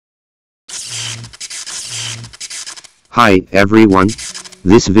Hi everyone,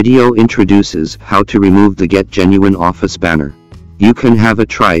 this video introduces how to remove the Get Genuine Office banner. You can have a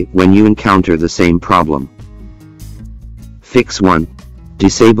try when you encounter the same problem. Fix 1.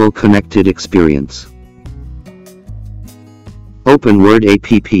 Disable Connected Experience. Open Word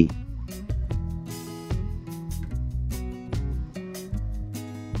app.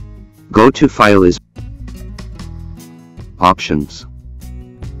 Go to File as Options.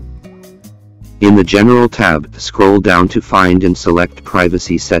 In the General tab, scroll down to find and select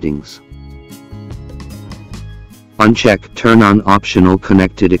Privacy Settings. Uncheck Turn on Optional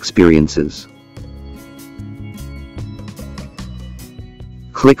Connected Experiences.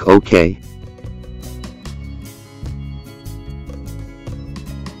 Click OK.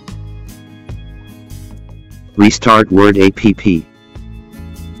 Restart Word app.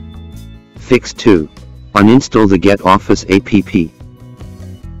 Fix 2. Uninstall the Get Office app.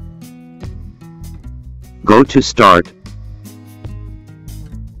 Go to Start,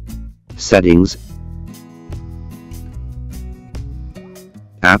 Settings,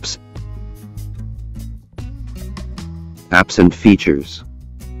 Apps and Features.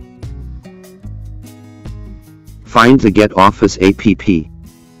 Find the Get Office app.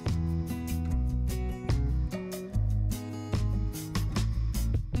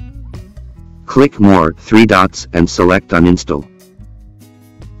 Click More, 3 dots, and select Uninstall.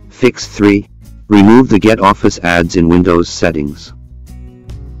 Fix 3. Remove the Get Office ads in Windows settings.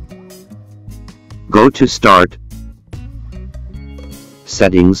 Go to Start,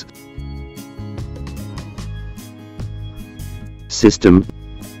 Settings, System,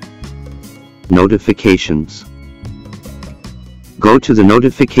 Notifications. Go to the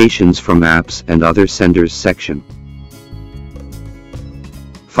Notifications from Apps and Other Senders section.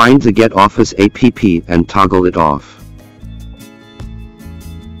 Find the Get Office app and toggle it off.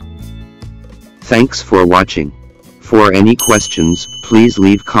 Thanks for watching. For any questions, please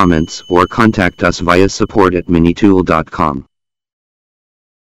leave comments or contact us via support@minitool.com.